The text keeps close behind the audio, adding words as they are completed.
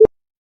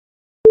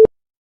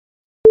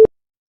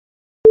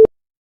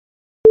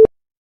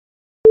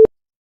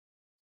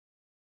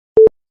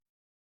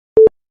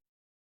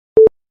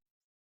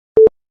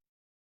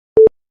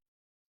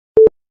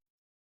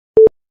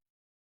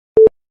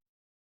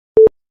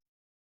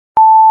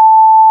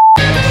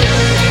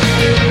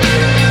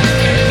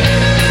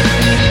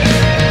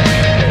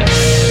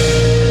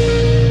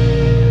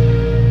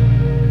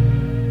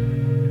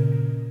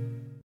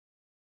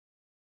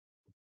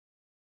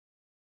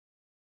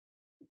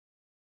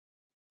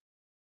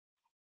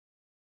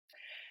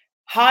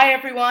Hi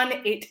everyone,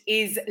 it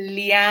is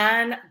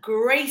Leanne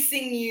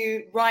gracing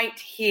you right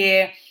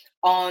here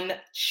on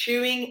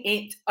Chewing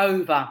It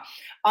Over.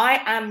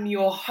 I am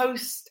your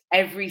host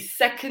every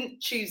second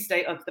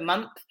Tuesday of the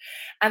month,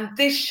 and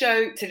this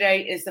show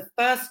today is the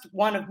first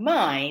one of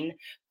mine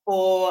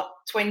for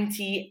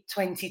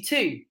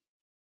 2022.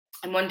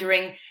 I'm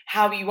wondering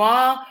how you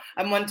are.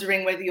 I'm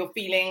wondering whether you're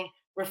feeling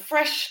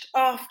refreshed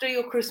after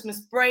your Christmas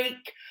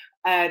break.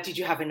 Did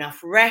you have enough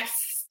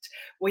rest?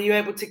 Were you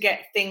able to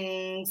get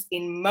things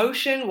in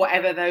motion,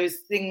 whatever those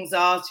things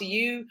are to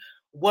you?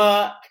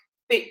 Work,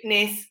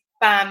 fitness,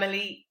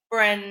 family,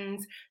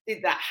 friends.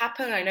 Did that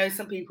happen? I know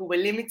some people were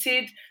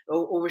limited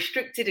or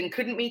restricted and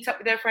couldn't meet up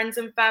with their friends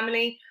and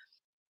family.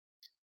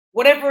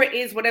 Whatever it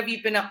is, whatever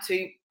you've been up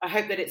to, I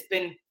hope that it's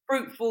been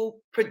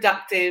fruitful,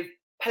 productive,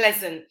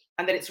 pleasant,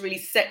 and that it's really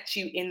set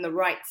you in the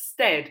right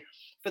stead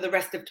for the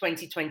rest of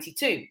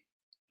 2022.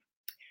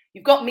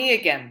 You've got me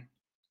again.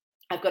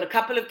 I've got a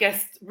couple of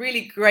guests,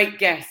 really great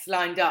guests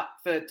lined up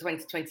for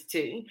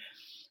 2022.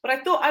 But I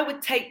thought I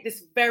would take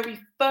this very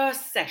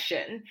first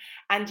session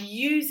and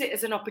use it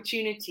as an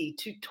opportunity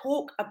to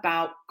talk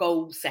about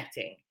goal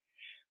setting.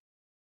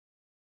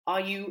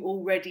 Are you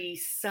already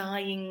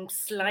sighing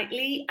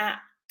slightly at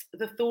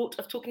the thought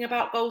of talking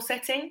about goal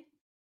setting?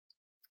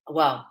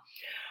 Well,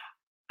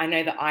 I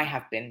know that I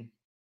have been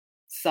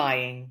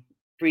sighing,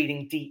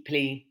 breathing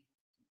deeply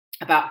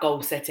about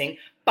goal setting,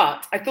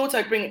 but I thought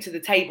I'd bring it to the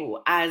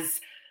table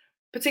as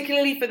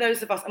particularly for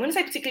those of us, I'm going to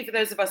say particularly for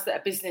those of us that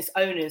are business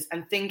owners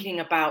and thinking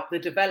about the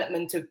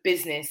development of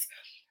business,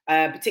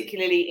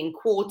 particularly in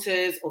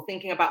quarters or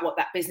thinking about what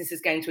that business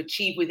is going to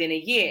achieve within a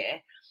year,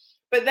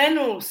 but then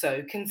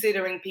also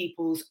considering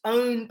people's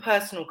own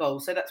personal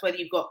goals. So that's whether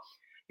you've got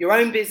your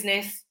own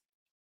business,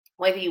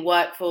 whether you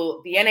work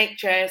for the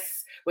NHS,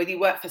 whether you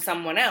work for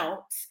someone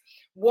else,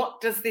 what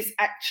does this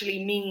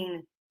actually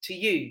mean to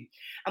you?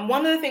 And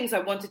one of the things I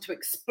wanted to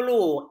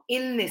explore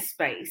in this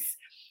space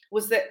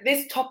was that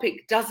this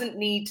topic doesn't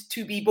need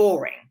to be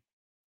boring.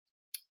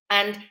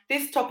 And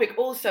this topic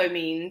also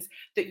means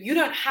that you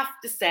don't have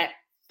to set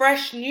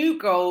fresh new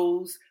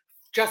goals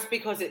just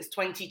because it's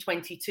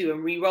 2022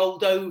 and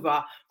re-rolled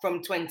over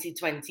from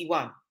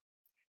 2021.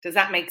 Does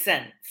that make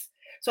sense?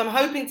 So I'm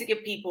hoping to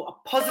give people a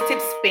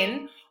positive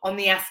spin on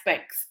the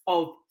aspects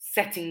of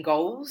setting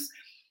goals,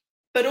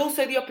 but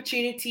also the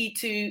opportunity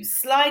to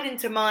slide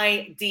into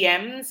my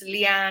DMs,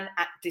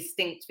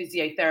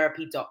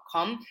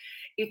 leanne@distinctphysiotherapy.com,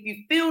 if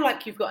you feel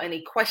like you've got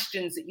any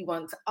questions that you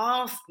want to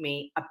ask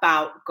me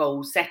about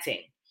goal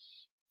setting.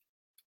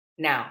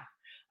 Now,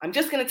 I'm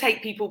just going to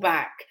take people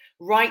back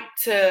right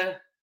to,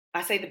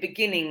 I say, the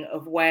beginning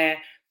of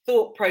where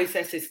thought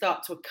processes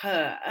start to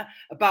occur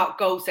about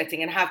goal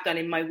setting and have done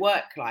in my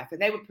work life.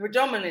 And they were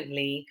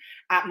predominantly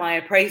at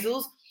my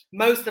appraisals.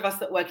 Most of us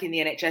that work in the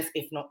NHS,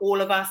 if not all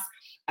of us,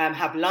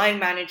 have line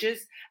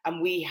managers,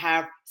 and we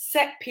have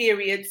set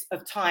periods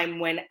of time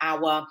when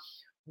our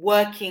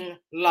working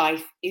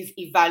life is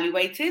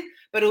evaluated,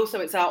 but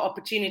also it's our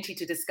opportunity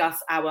to discuss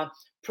our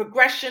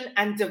progression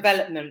and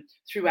development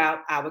throughout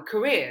our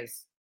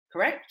careers.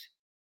 Correct?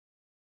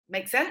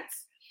 Make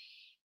sense?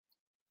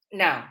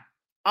 Now,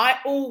 I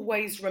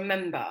always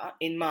remember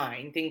in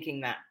mind thinking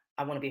that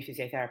I want to be a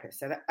physiotherapist.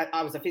 So that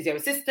I was a physio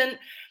assistant,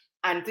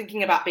 and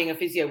thinking about being a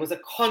physio was a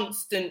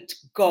constant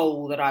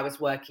goal that I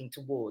was working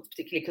towards,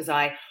 particularly because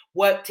I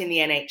worked in the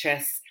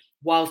NHS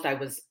whilst I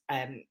was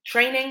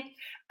training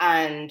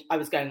and I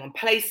was going on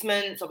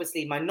placements.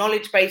 Obviously, my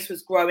knowledge base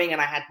was growing and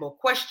I had more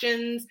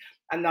questions,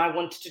 and I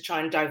wanted to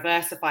try and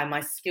diversify my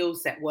skill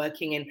set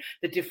working in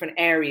the different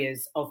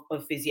areas of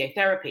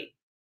physiotherapy.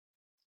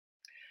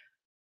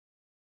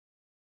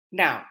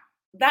 Now,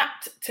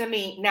 that to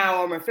me,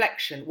 now on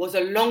reflection, was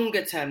a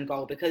longer term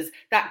goal because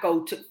that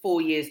goal took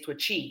 4 years to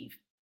achieve.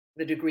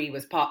 The degree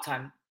was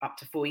part-time up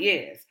to 4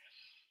 years.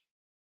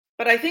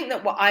 But I think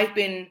that what I've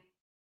been,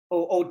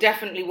 or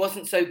definitely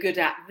wasn't so good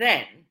at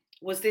then,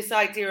 was this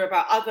idea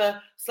about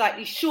other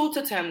slightly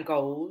shorter term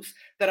goals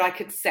that I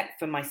could set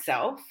for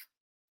myself.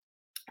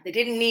 They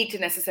didn't need to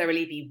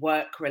necessarily be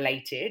work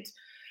related.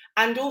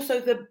 And also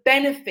the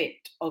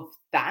benefit of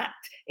that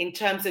in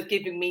terms of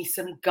giving me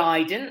some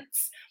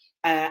guidance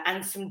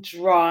and some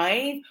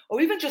drive,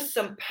 or even just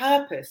some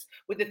purpose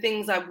with the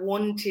things I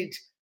wanted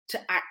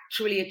to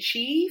actually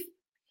achieve.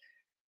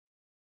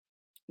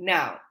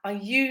 Now, I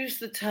use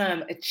the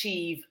term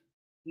achieve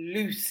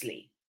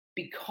loosely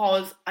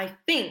because I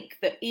think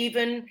that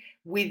even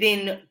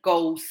within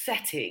goal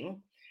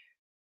setting,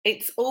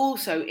 it's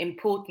also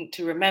important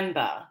to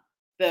remember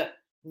that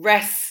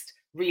rest,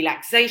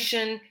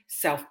 relaxation,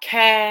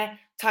 self-care,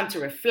 time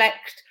to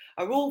reflect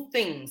are all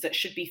things that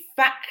should be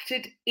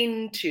factored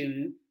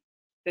into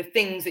the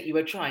things that you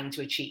are trying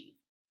to achieve.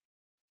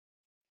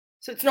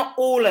 So it's not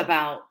all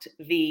about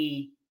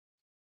the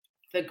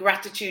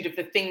gratitude of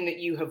the thing that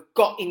you have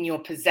got in your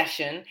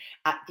possession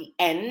at the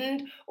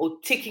end, or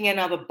ticking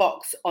another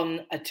box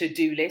on a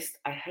to-do list.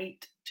 I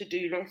hate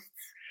to-do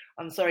lists.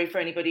 I'm sorry for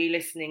anybody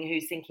listening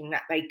who's thinking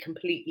that they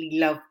completely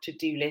love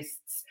to-do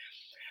lists.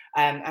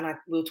 And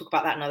we'll talk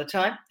about that another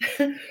time.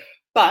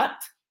 But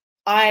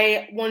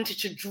I wanted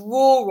to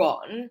draw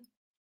on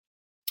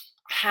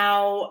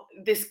how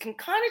this can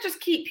kind of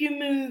just keep you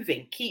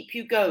moving, keep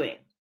you going.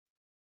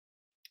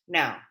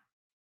 Now,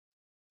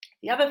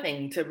 the other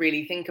thing to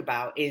really think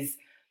about is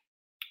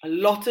a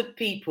lot of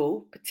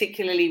people,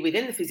 particularly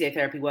within the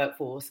physiotherapy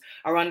workforce,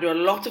 are under a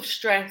lot of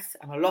stress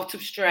and a lot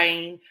of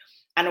strain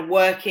and are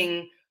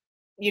working,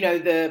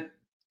 the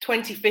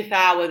 25th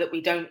hour that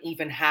we don't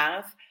even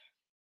have.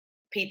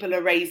 People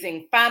are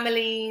raising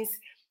families.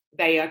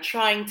 They are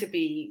trying to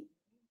be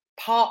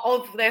part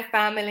of their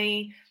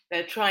family.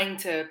 They're trying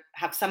to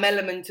have some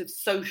element of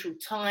social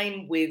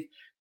time with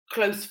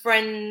close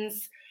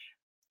friends.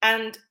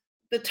 And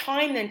the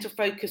time then to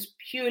focus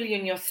purely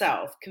on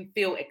yourself can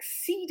feel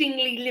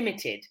exceedingly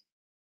limited.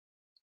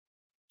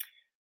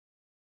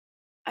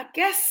 I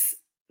guess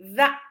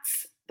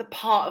that's the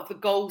part of the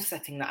goal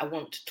setting that I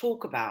want to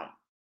talk about.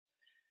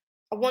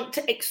 I want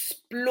to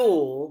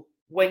explore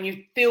when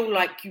you feel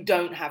like you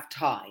don't have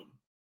time,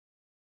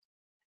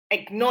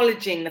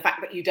 acknowledging the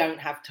fact that you don't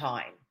have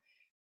time.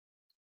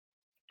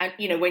 And,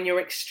 when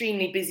you're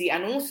extremely busy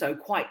and also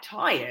quite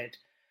tired,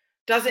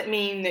 does it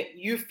mean that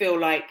you feel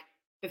like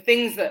the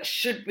things that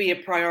should be a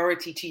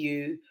priority to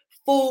you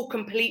fall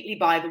completely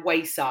by the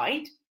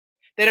wayside?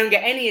 They don't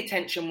get any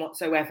attention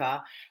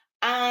whatsoever.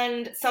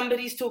 And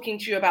somebody's talking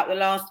to you about the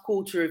last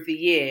quarter of the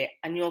year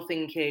and you're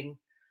thinking,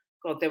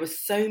 God, there were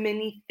so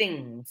many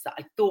things that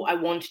I thought I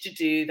wanted to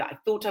do, that I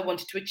thought I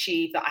wanted to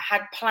achieve, that I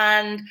had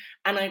planned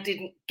and I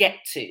didn't get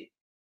to.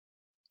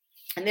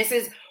 And this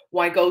is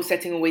why goal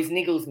setting always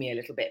niggles me a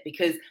little bit,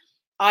 because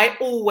I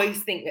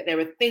always think that there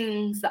are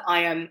things that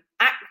I am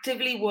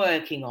actively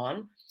working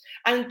on.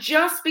 And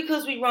just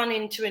because we run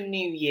into a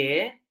new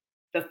year,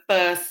 the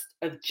 1st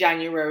of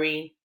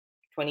January,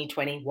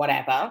 2020,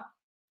 whatever,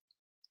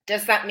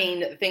 does that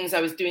mean that the things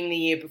I was doing the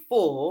year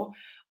before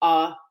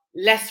are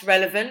less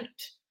relevant,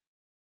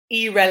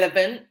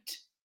 irrelevant,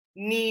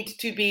 need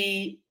to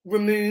be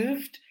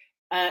removed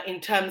in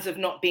terms of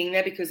not being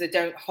there because they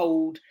don't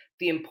hold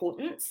the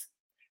importance?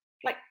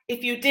 Like,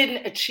 if you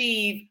didn't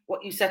achieve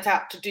what you set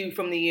out to do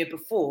from the year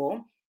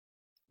before,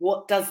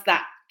 what does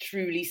that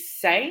truly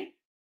say?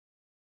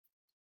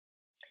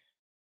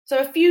 So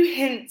a few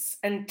hints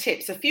and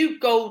tips, a few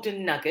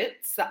golden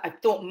nuggets that I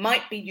thought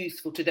might be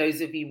useful to those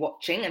of you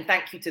watching, and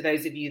thank you to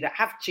those of you that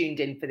have tuned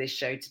in for this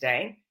show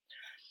today.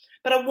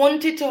 But I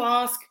wanted to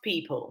ask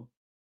people,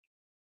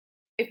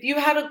 if you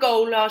had a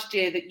goal last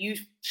year that you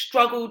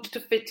struggled to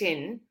fit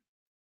in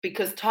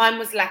because time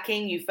was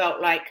lacking, you felt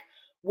like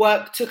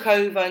work took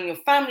over and your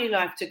family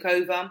life took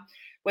over,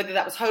 whether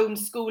that was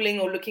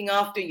homeschooling or looking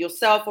after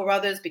yourself or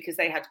others because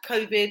they had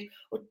COVID,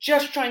 or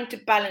just trying to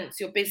balance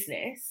your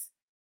business,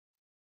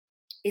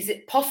 is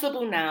it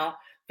possible now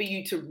for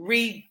you to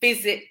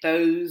revisit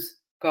those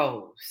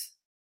goals?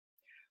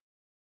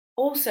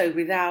 Also,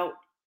 without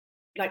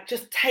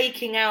just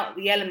taking out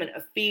the element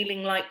of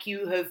feeling like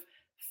you have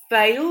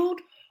failed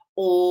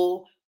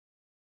or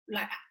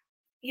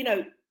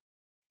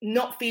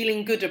not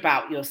feeling good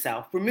about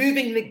yourself,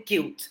 removing the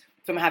guilt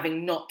from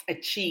having not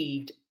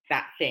achieved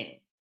that thing.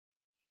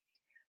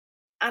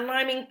 And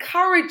I'm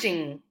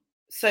encouraging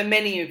so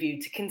many of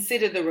you to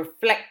consider the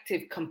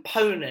reflective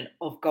component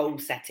of goal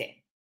setting.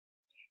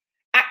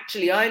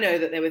 Actually, I know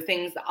that there were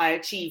things that I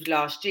achieved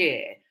last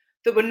year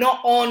that were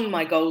not on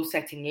my goal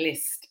setting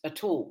list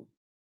at all.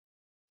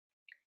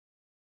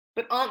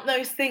 But aren't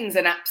those things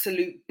an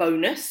absolute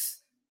bonus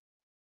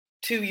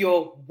to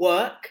your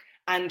work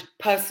and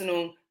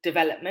personal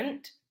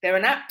development? They're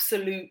an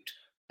absolute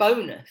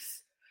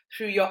bonus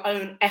through your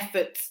own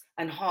efforts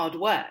and hard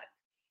work.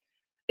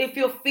 If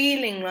you're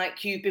feeling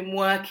like you've been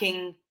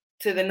working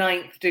to the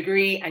 9th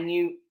degree and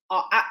you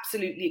are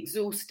absolutely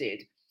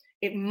exhausted,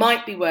 it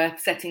might be worth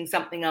setting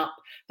something up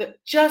that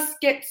just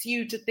gets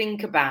you to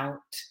think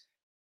about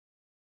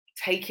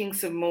taking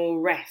some more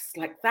rest.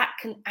 Like, that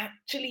can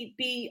actually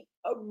be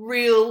a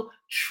real,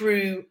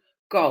 true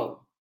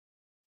goal.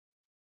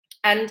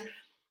 And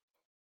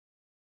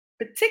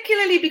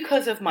particularly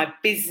because of my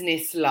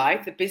business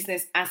life, the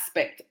business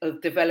aspect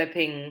of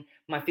developing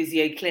my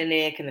physio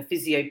clinic and the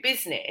physio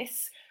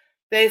business,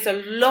 there's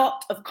a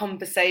lot of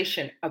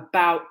conversation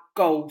about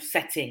goal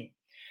setting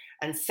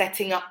and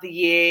setting up the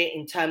year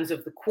in terms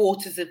of the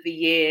quarters of the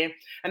year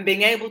and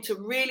being able to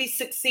really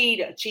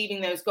succeed at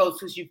achieving those goals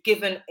because you've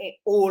given it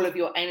all of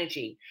your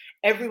energy.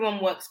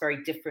 Everyone works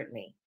very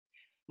differently.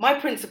 My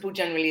principle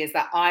generally is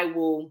that I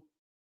will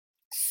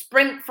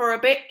sprint for a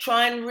bit,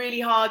 trying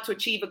really hard to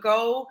achieve a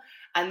goal,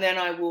 and then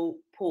I will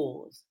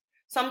pause.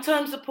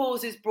 Sometimes the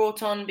pause is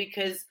brought on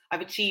because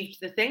I've achieved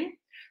the thing.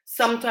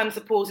 Sometimes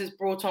the pause is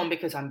brought on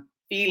because I'm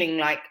feeling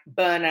like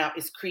burnout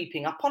is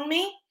creeping up on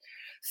me.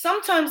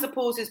 Sometimes the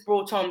pause is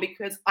brought on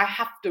because I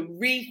have to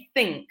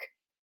rethink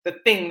the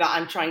thing that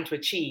I'm trying to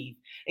achieve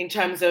in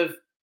terms of,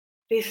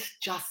 this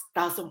just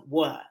doesn't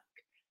work.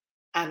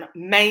 And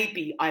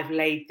maybe I've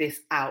laid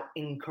this out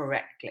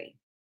incorrectly.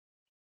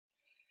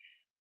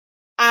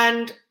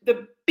 And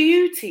the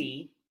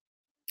beauty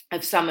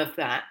of some of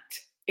that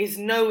is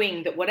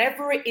knowing that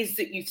whatever it is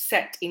that you've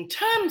set in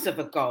terms of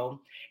a goal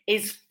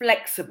is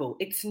flexible.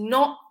 It's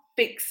not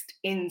fixed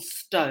in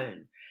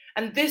stone.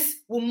 And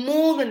this will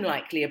more than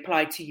likely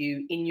apply to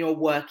you in your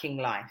working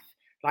life.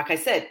 Like I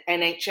said,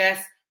 NHS,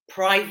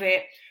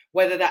 private,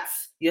 whether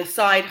that's your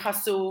side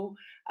hustle.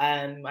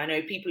 I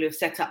know people who've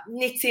set up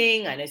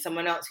knitting. I know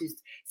someone else who's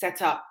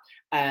set up,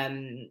 what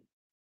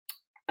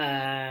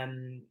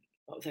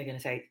was I going to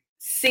say?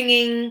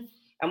 Singing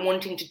and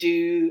wanting to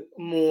do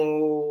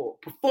more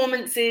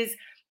performances,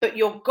 but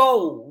your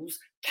goals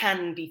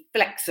can be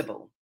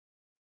flexible.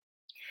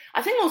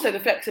 I think also the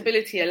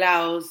flexibility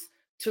allows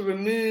to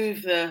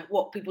remove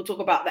what people talk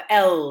about, the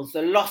L's,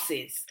 the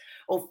losses,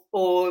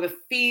 or the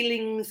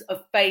feelings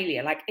of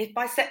failure. Like if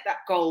I set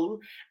that goal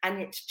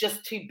and it's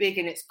just too big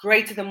and it's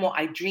greater than what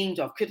I dreamed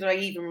of, could I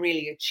even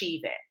really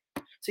achieve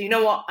it? So you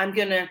know what? I'm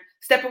going to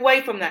step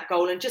away from that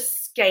goal and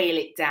just scale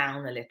it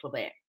down a little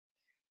bit.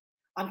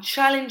 I'm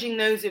challenging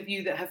those of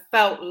you that have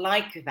felt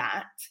like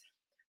that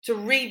to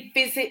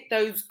revisit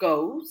those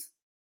goals.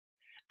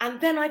 And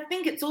then I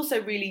think it's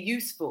also really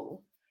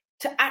useful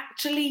to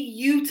actually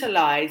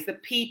utilize the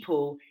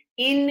people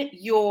in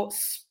your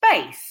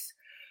space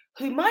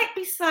who might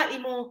be slightly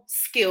more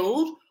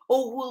skilled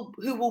or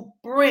who will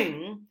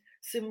bring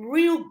some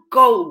real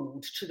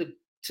gold to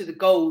the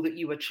goal that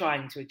you are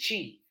trying to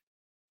achieve.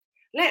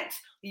 Let's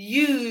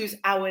use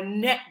our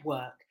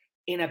network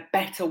in a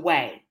better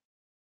way.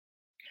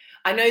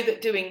 I know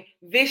that doing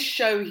this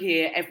show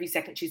here every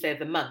second Tuesday of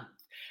the month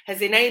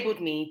has enabled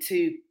me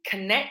to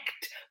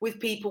connect with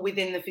people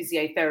within the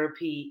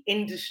physiotherapy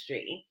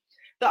industry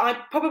that I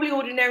probably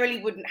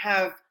ordinarily wouldn't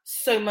have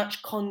so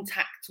much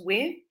contact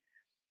with.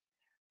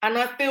 And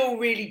I feel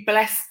really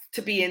blessed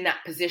to be in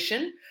that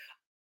position.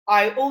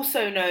 I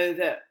also know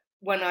that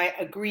when I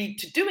agreed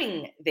to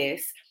doing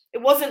this,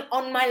 it wasn't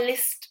on my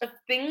list of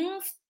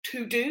things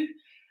to do,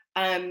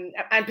 and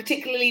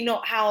particularly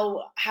not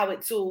how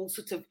it's all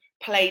sort of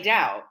played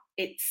out.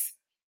 It's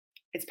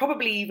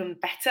probably even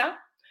better.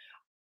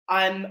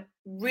 I'm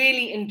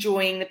really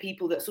enjoying the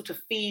people that sort of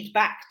feed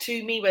back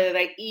to me, whether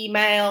they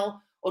email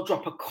or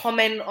drop a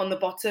comment on the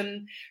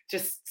bottom,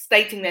 just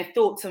stating their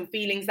thoughts and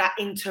feelings, that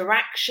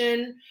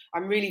interaction.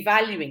 I'm really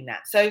valuing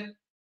that. So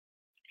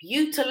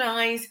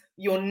utilize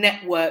your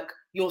network,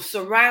 your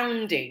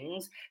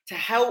surroundings to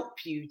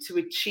help you to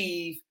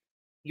achieve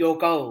your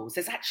goals.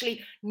 There's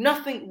actually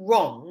nothing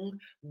wrong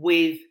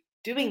with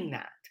doing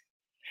that.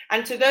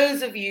 And to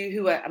those of you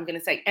who are, I'm going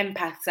to say,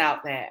 empaths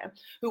out there,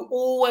 who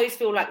always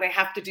feel like they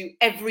have to do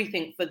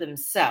everything for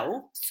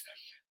themselves,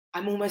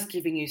 I'm almost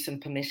giving you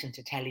some permission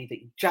to tell you that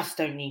you just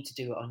don't need to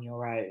do it on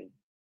your own.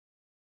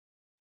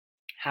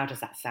 How does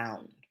that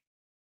sound?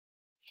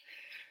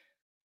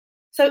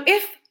 So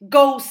if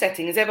goal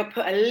setting has ever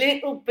put a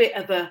little bit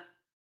of a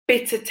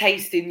bitter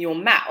taste in your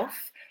mouth,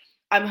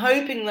 I'm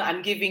hoping that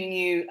I'm giving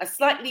you a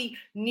slightly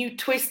new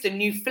twist, a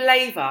new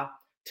flavor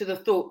to the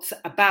thoughts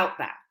about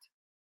that.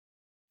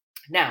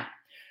 Now,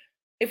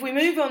 if we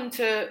move on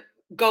to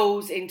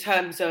goals in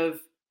terms of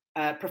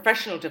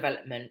professional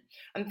development,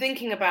 I'm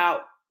thinking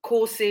about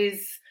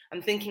courses,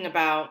 I'm thinking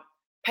about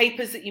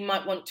papers that you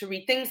might want to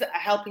read, things that are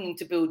helping you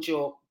to build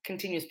your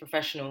continuous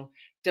professional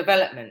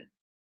development.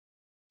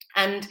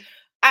 And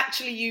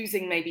actually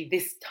using maybe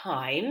this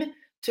time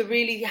to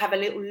really have a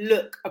little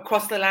look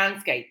across the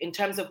landscape in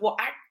terms of what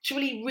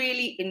actually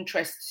really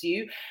interests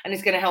you and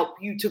is going to help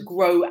you to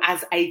grow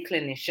as a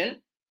clinician.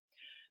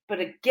 But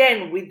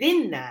again,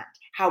 within that,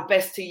 how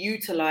best to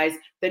utilize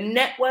the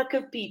network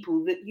of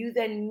people that you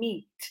then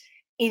meet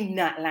in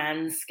that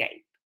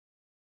landscape.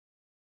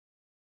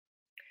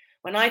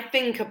 When I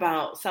think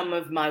about some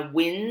of my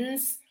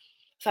wins,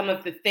 some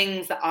of the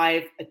things that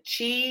I've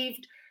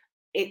achieved,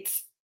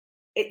 it's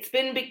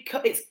been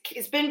because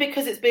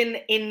it's been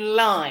in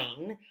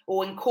line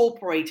or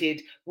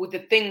incorporated with the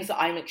things that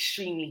I'm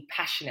extremely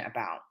passionate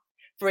about.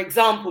 For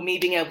example, me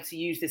being able to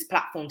use this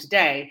platform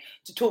today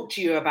to talk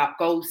to you about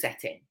goal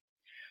setting.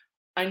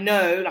 I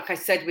know, like I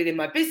said, within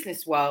my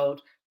business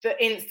world, that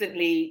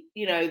instantly,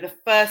 the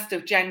 1st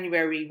of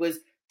January was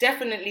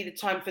definitely the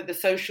time for the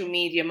social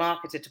media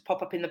marketer to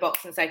pop up in the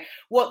box and say,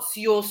 what's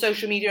your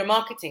social media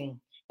marketing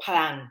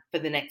plan for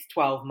the next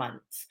 12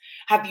 months?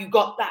 Have you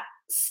got that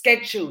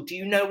scheduled? Do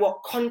you know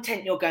what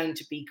content you're going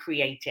to be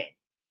creating?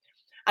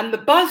 And the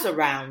buzz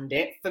around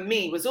it for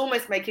me was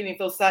almost making me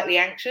feel slightly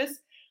anxious.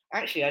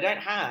 Actually, I don't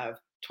have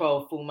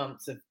 12 full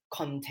months of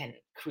content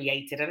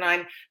created, and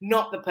I'm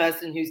not the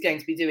person who's going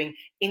to be doing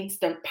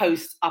instant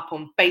posts up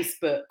on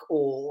Facebook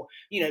or,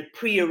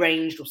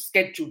 pre-arranged or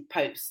scheduled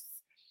posts.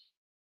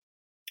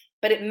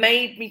 But it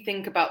made me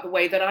think about the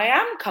way that I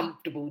am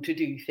comfortable to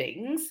do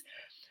things,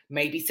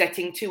 maybe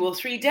setting 2 or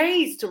 3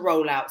 days to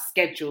roll out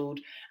scheduled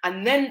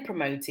and then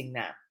promoting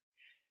that.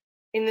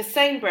 In the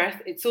same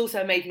breath, it's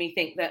also made me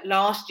think that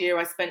last year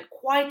I spent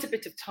quite a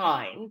bit of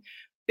time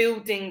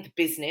building the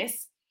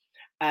business,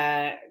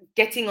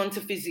 getting onto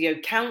Physio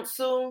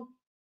Council,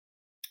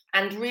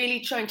 and really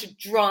trying to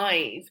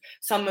drive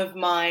some of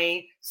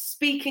my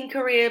speaking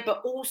career,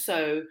 but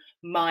also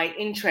my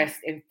interest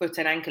in foot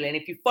and ankle. And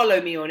if you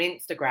follow me on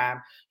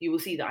Instagram, you will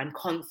see that I'm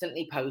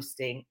constantly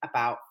posting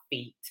about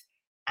feet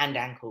and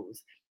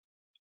ankles.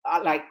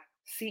 Like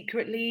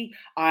secretly,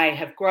 I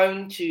have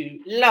grown to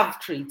love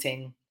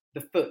treating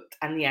the foot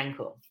and the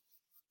ankle.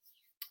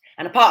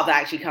 And a part of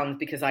that actually comes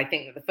because I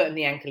think that the foot and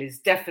the ankle is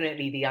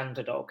definitely the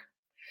underdog.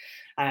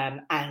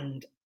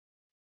 And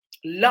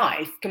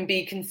life can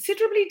be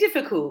considerably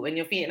difficult when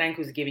your feet and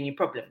ankles are giving you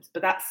problems,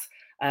 but that's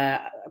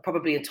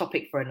probably a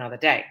topic for another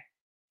day.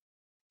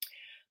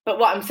 But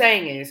what I'm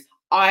saying is,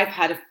 I've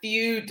had a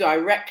few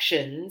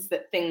directions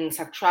that things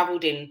have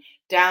traveled in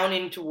down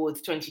in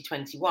towards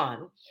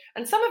 2021,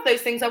 and some of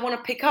those things I want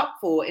to pick up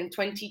for in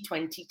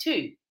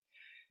 2022.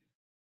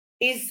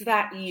 Is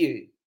that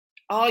you?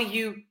 Are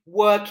you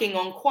working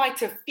on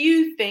quite a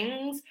few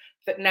things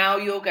that now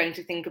you're going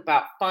to think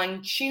about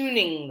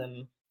fine-tuning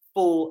them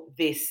for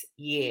this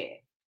year?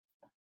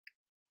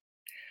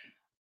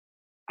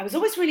 I was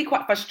always really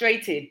quite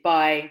frustrated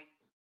by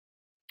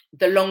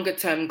the longer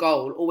term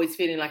goal, always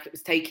feeling like it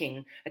was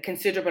taking a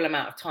considerable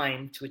amount of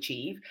time to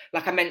achieve.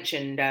 Like I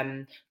mentioned,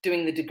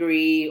 doing the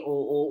degree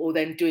or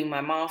then doing my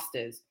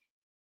master's.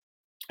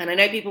 And I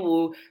know people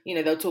will,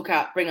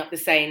 they'll bring up the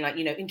saying like,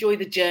 enjoy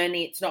the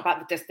journey. It's not about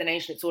the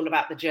destination. It's all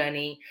about the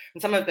journey.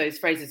 And some of those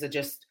phrases are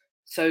just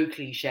so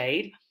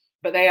cliched,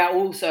 but they are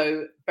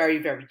also very,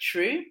 very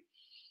true.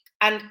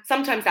 And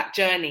sometimes that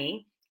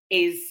journey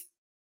is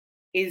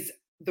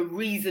the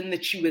reason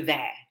that you were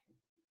there.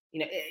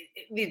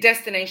 The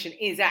destination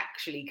is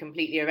actually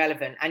completely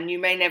irrelevant, and you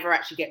may never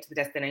actually get to the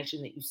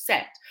destination that you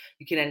set.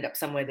 You can end up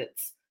somewhere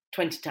that's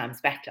 20 times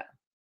better.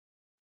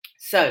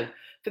 So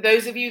for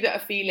those of you that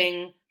are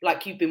feeling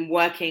like you've been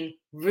working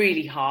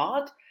really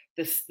hard,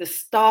 the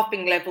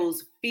staffing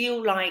levels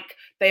feel like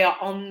they are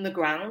on the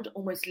ground,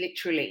 almost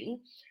literally,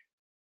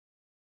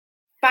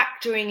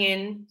 factoring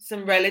in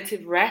some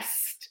relative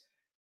rest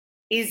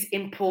is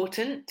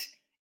important.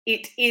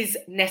 It is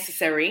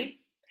necessary.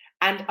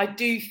 And I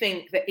do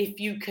think that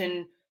if you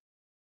can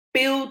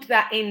build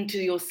that into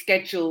your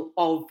schedule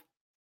of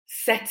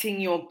setting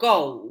your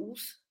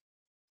goals,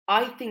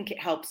 I think it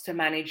helps to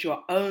manage your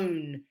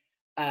own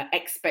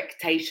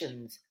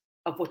expectations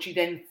of what you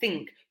then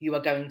think you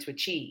are going to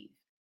achieve.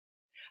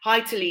 Hi,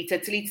 Talita.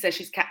 Talita says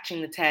she's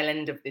catching the tail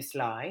end of this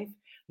live.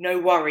 No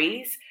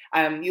worries.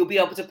 You'll be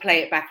able to play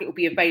it back. It will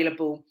be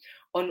available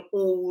on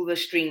all the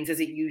streams as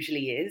it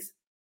usually is.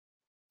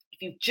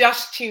 If you've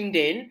just tuned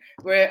in,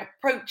 we're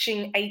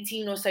approaching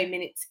 18 or so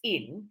minutes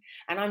in,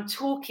 and I'm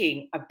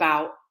talking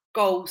about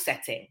goal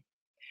setting.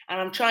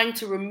 And I'm trying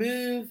to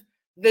remove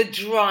the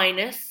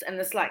dryness and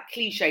the slight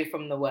cliche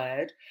from the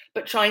word,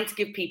 but trying to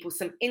give people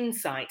some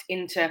insight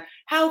into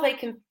how they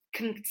can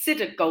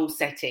consider goal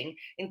setting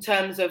in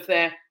terms of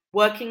their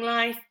working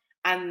life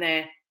and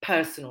their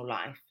personal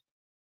life.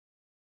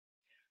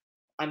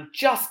 I'm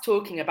just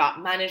talking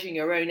about managing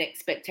your own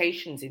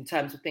expectations in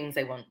terms of things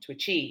they want to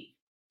achieve.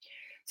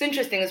 It's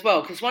interesting as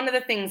well, because one of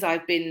the things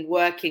I've been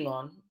working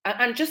on,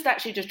 and just trying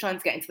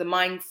to get into the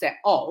mindset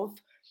of,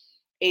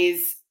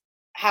 is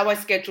how I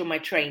schedule my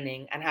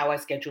training and how I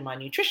schedule my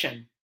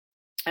nutrition.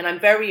 And I'm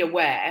very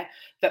aware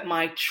that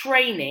my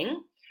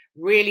training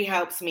really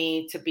helps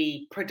me to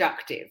be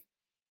productive.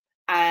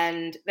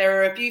 And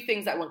there are a few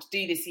things I want to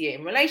do this year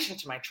in relation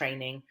to my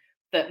training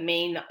that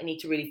mean that I need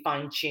to really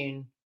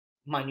fine-tune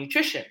my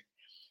nutrition.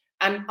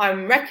 And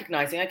I'm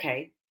recognizing,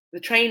 okay, the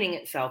training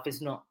itself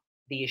is not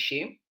the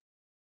issue.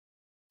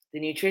 The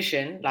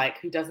nutrition, like,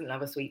 who doesn't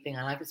love a sweet thing?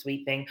 I like a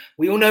sweet thing.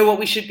 We all know what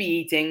we should be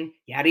eating,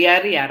 yada,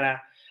 yada,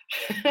 yada.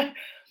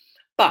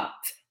 But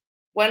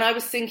when I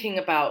was thinking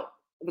about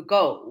the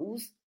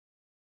goals,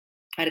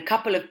 I had a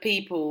couple of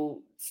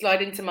people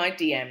slide into my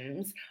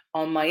DMs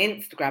on my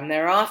Instagram. They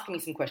were asking me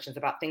some questions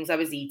about things I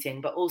was eating,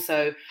 but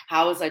also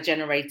how was I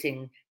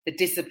generating the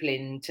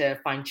discipline to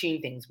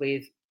fine-tune things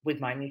with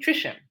my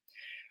nutrition.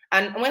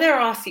 And when they were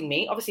asking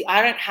me, obviously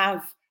I don't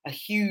have a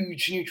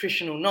huge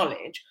nutritional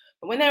knowledge,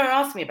 but when they were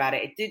asking me about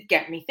it, it did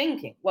get me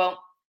thinking,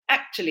 well,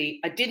 actually,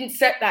 I didn't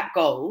set that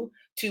goal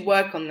to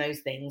work on those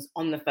things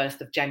on the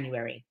 1st of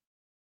January.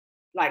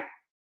 Like,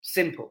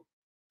 simple.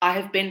 I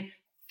have been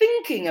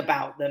thinking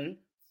about them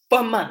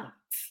for months.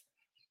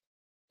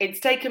 It's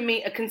taken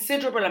me a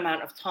considerable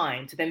amount of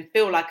time to then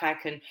feel like I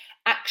can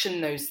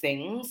action those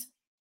things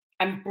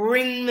and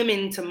bring them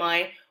into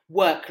my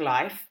work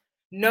life,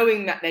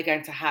 knowing that they're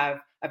going to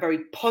have a very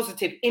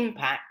positive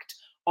impact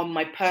on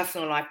my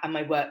personal life and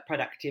my work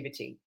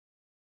productivity.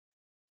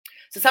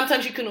 So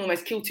sometimes you can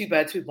almost kill two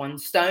birds with one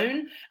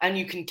stone, and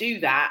you can do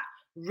that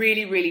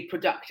really, really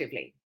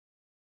productively.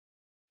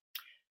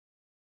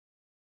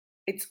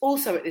 It's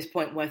also at this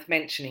point worth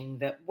mentioning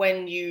that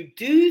when you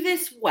do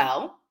this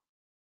well,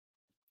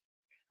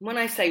 when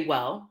I say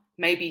well,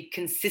 maybe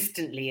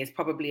consistently is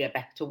probably a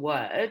better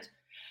word,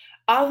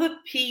 other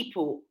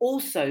people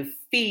also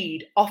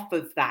feed off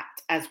of that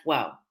as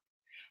well.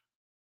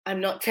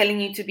 I'm not telling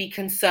you to be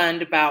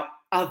concerned about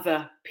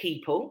other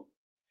people,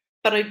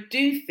 but I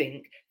do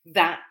think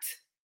that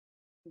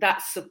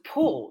that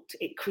support,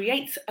 it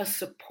creates a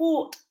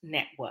support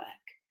network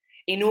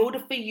in order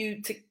for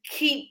you to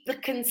keep the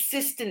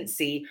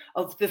consistency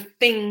of the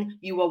thing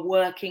you are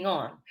working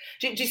on.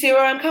 Do you see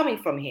where I'm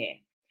coming from here?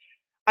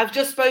 I've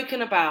just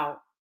spoken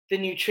about the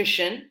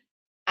nutrition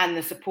and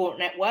the support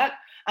network,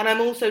 and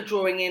I'm also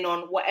drawing in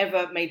on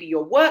whatever maybe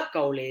your work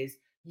goal is,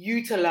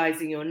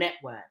 utilizing your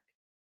network.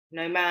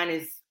 No man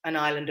is an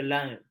island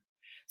alone.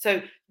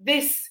 So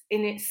this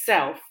in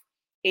itself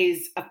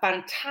is a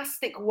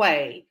fantastic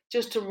way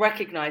just to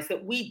recognize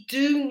that we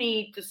do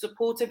need the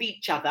support of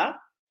each other,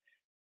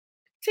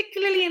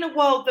 particularly in a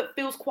world that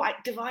feels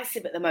quite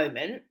divisive at the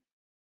moment.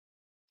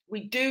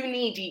 We do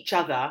need each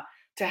other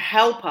to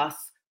help us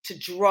to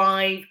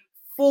drive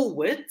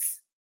forwards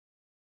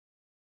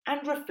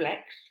and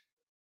reflect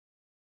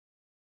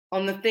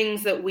on the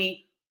things that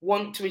we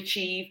want to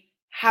achieve,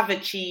 have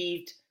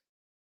achieved,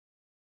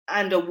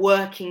 and are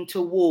working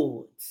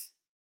towards.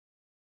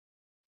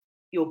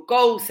 Your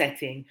goal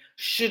setting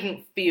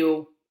shouldn't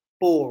feel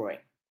boring.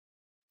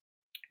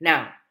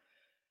 Now,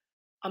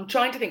 I'm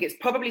trying to think, it's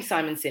probably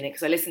Simon Sinek,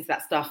 because I listen to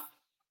that stuff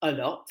a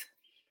lot,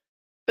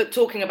 but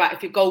talking about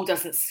if your goal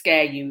doesn't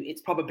scare you,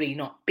 it's probably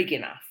not big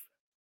enough.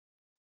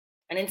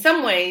 And in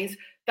some ways,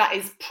 that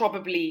is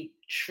probably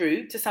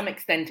true. To some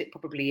extent, it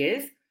probably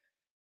is.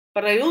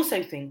 But I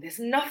also think there's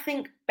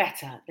nothing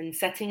better than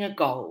setting a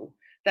goal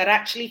that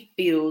actually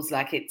feels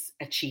like it's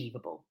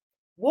achievable.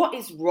 What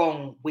is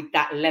wrong with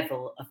that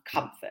level of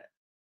comfort?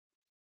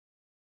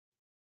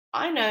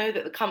 I know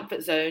that the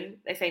comfort zone,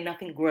 they say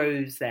nothing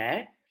grows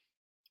there,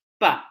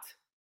 but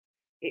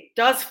it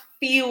does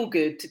feel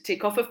good to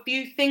tick off a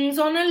few things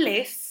on a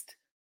list,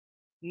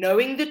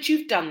 knowing that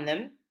you've done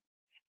them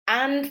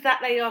and that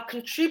they are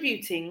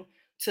contributing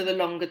to the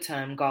longer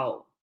term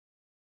goal.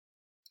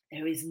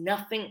 There is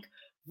nothing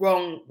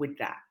wrong with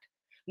that.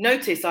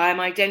 Notice I am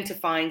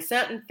identifying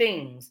certain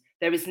things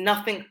there is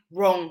nothing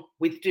wrong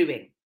with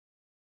doing.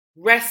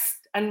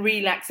 Rest and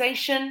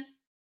relaxation,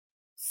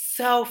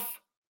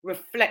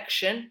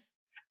 self-reflection,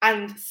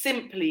 and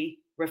simply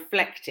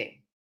reflecting.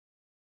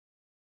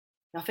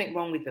 Nothing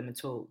wrong with them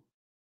at all.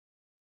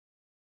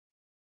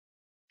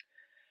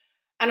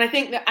 And I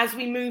think that as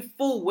we move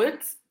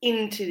forwards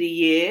into the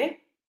year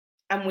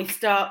and we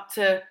start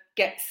to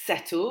get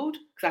settled,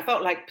 because I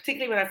felt like,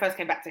 particularly when I first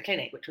came back to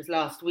clinic, which was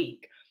last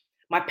week,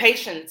 my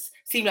patients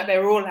seemed like they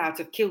were all out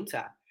of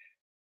kilter.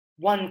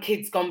 One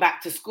kid's gone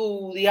back to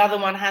school, the other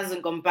one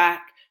hasn't gone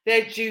back.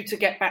 They're due to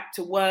get back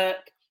to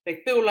work.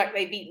 They feel like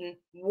they've eaten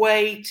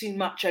way too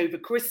much over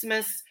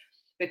Christmas.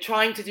 They're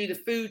trying to do the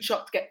food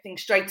shop to get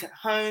things straight at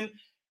home.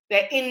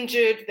 They're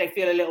injured. They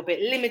feel a little bit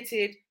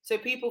limited. So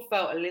people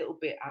felt a little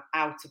bit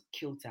out of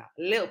kilter,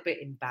 a little bit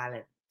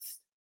imbalanced.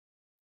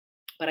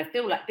 But I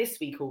feel like this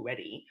week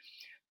already,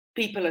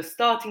 people are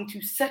starting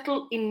to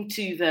settle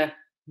into the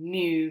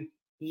new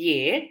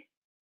year,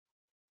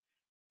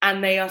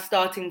 and they are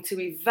starting to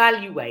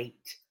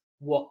evaluate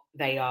what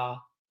they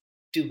are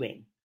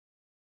doing,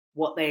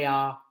 what they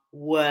are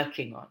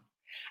working on.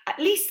 At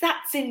least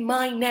that's in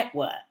my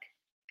network.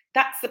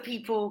 That's the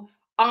people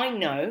I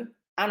know,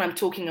 and I'm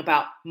talking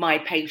about my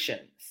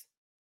patients.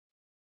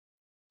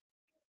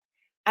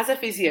 As a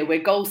physio, we're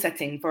goal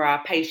setting for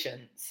our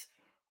patients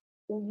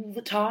all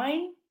the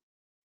time,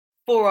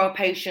 for our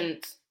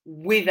patients,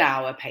 with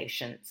our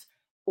patients,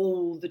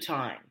 all the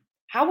time.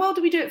 How well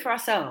do we do it for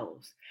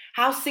ourselves?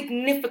 How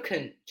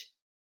significant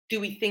do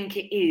we think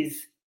it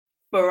is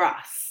for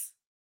us?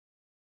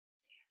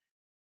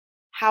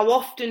 How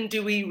often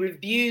do we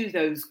review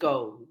those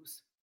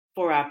goals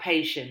for our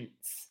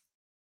patients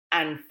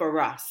and for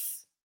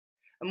us?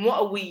 And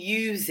what are we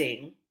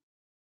using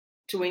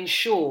to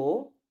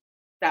ensure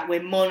that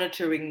we're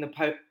monitoring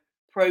the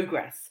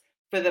progress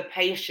for the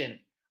patient,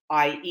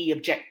 i.e.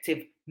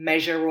 objective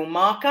measure or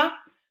marker,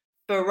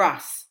 for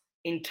us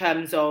in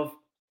terms of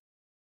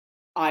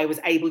I was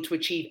able to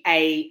achieve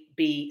A,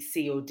 B,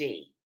 C, or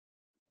D?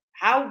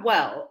 How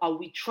well are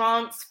we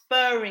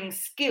transferring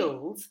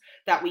skills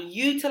that we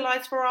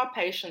utilize for our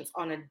patients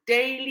on a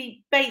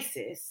daily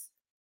basis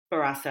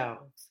for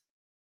ourselves?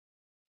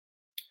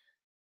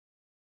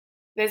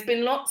 There's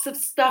been lots of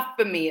stuff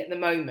for me at the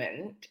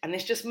moment, and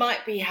this just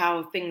might be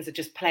how things are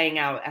just playing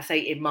out, I say,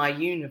 in my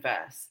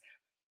universe,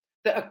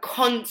 that are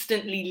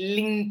constantly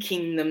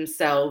linking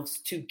themselves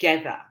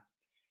together.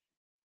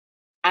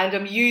 And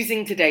I'm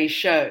using today's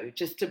show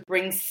just to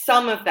bring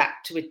some of that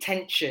to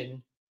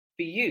attention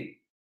for you.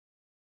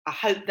 I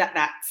hope that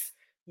that's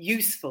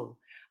useful.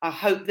 I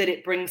hope that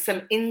it brings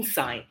some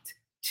insight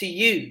to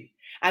you.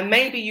 And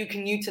maybe you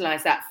can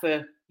utilize that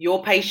for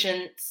your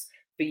patients,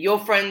 for your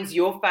friends,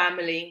 your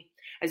family,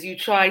 as you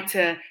try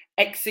to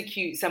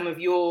execute some of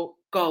your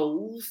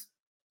goals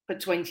for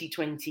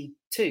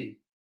 2022.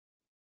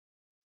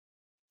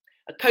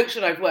 A coach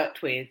that I've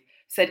worked with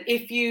said,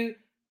 if you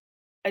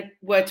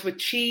were to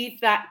achieve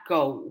that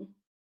goal,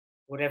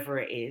 whatever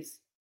it is,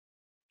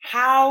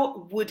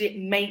 how would it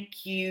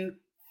make you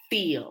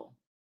feel?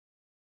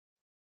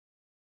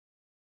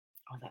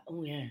 I was like,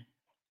 oh yeah,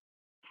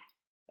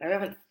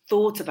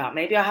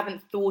 maybe I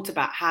haven't thought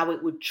about how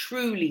it would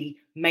truly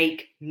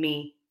make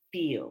me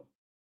feel.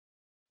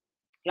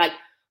 Like,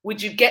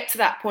 would you get to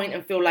that point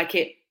and feel like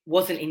it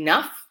wasn't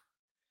enough?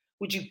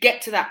 Would you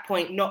get to that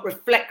point, not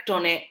reflect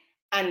on it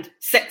and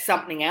set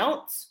something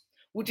else?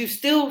 Would you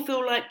still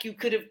feel like you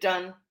could have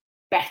done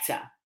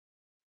better?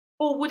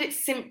 Or would it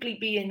simply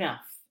be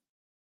enough?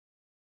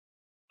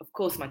 Of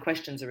course, my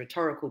questions are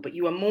rhetorical, but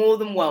you are more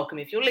than welcome.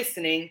 If you're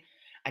listening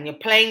and you're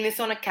playing this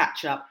on a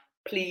catch up,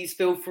 please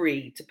feel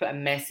free to put a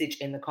message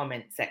in the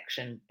comment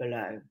section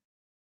below.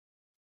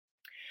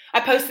 I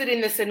posted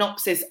in the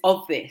synopsis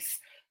of this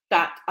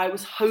that I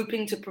was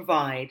hoping to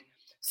provide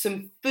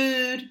some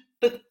food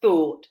for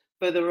thought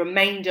for the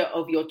remainder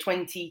of your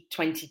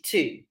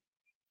 2022.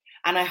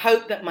 And I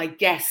hope that my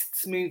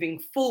guests moving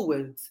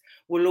forwards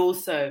will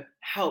also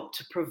help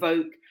to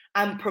provoke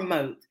and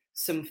promote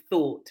some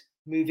thought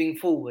moving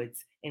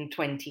forwards in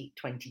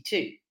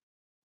 2022.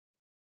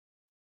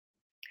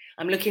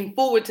 I'm looking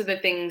forward to the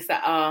things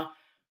that are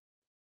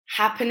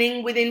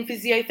happening within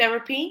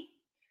physiotherapy,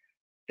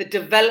 the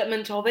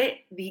development of it,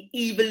 the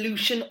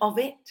evolution of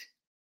it.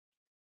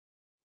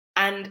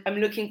 And I'm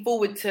looking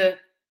forward to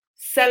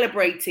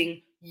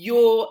celebrating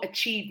your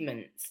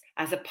achievements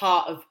as a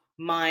part of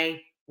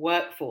my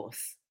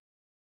workforce,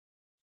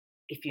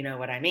 if you know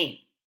what I mean.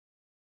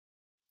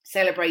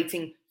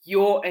 Celebrating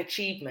your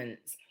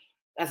achievements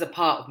as a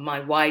part of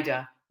my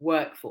wider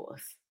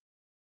workforce.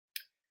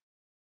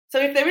 So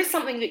if there is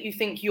something that you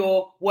think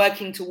you're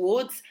working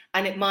towards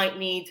and it might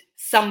need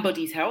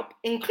somebody's help,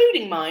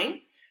 including mine,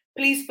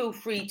 please feel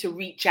free to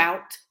reach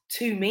out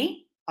to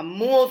me. I'm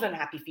more than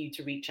happy for you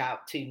to reach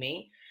out to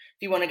me.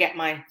 If you want to get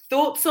my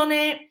thoughts on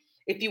it,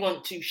 if you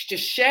want to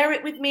just share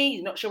it with me,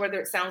 you're not sure whether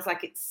it sounds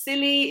like it's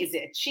silly, is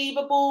it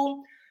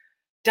achievable?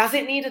 Does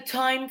it need a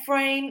time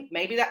frame?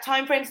 Maybe that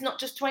time frame is not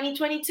just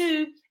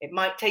 2022. It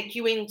might take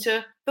you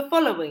into the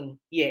following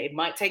year. It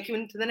might take you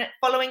into the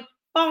following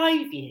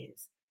 5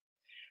 years.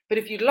 But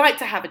if you'd like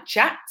to have a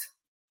chat,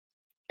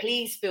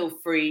 please feel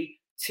free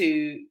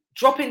to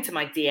drop into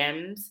my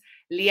DMs,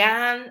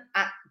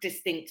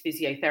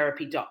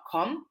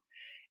 leanne@distinctphysiotherapy.com.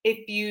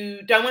 If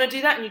you don't want to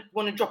do that and you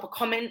want to drop a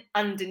comment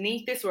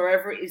underneath this,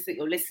 wherever it is that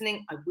you're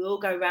listening, I will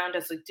go around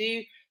as I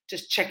do,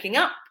 just checking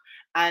up,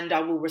 and I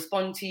will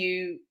respond to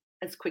you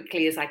as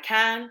quickly as I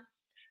can.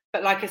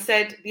 But like I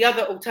said, the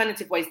other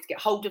alternative ways to get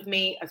hold of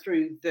me are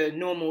through the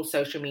normal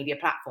social media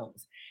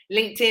platforms.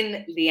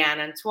 LinkedIn, Leanne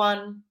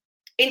Antoine,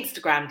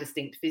 Instagram,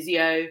 Distinct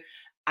Physio,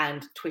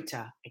 and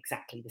Twitter,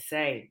 exactly the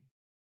same.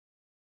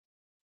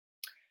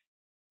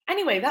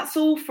 Anyway, that's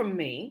all from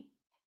me.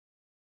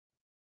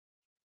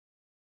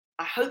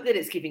 I hope that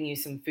it's giving you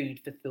some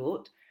food for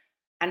thought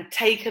and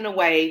taken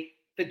away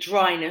the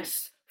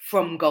dryness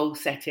from goal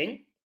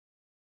setting.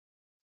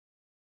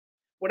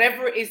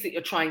 Whatever it is that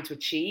you're trying to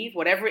achieve,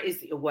 whatever it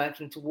is that you're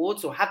working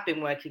towards or have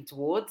been working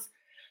towards,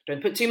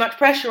 don't put too much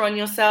pressure on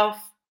yourself.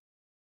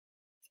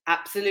 It's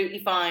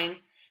absolutely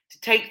fine to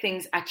take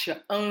things at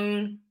your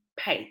own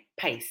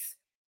pace,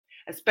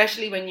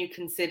 especially when you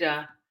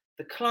consider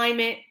the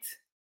climate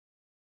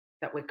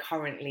that we're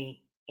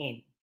currently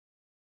in.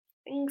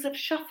 Things have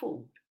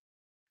shuffled.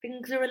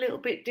 Things are a little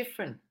bit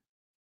different.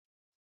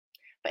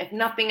 But if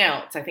nothing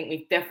else, I think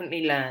we've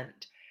definitely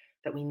learned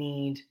that we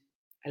need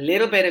a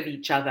little bit of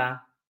each other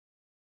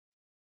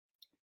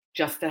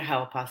just to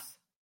help us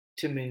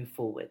to move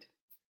forward.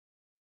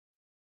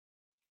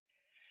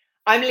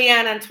 I'm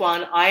Leanne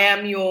Antoine. I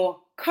am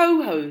your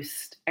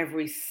co-host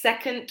every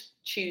second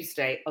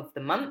Tuesday of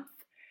the month,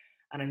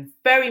 and I'm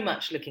very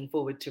much looking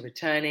forward to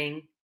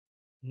returning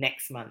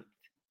next month,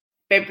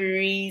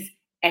 February's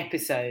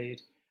episode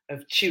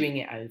of Chewing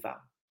It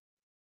Over.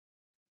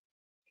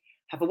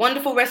 Have a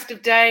wonderful rest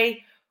of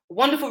day, a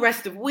wonderful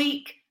rest of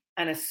week,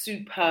 and a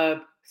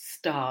superb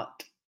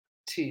start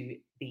to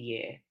the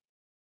year.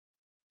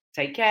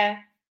 Take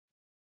care.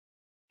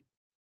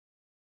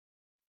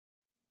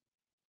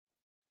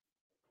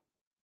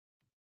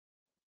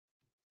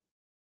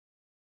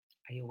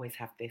 I always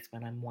have this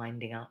when I'm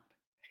winding up.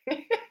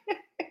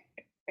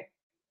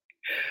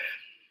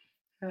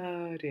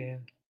 Oh dear.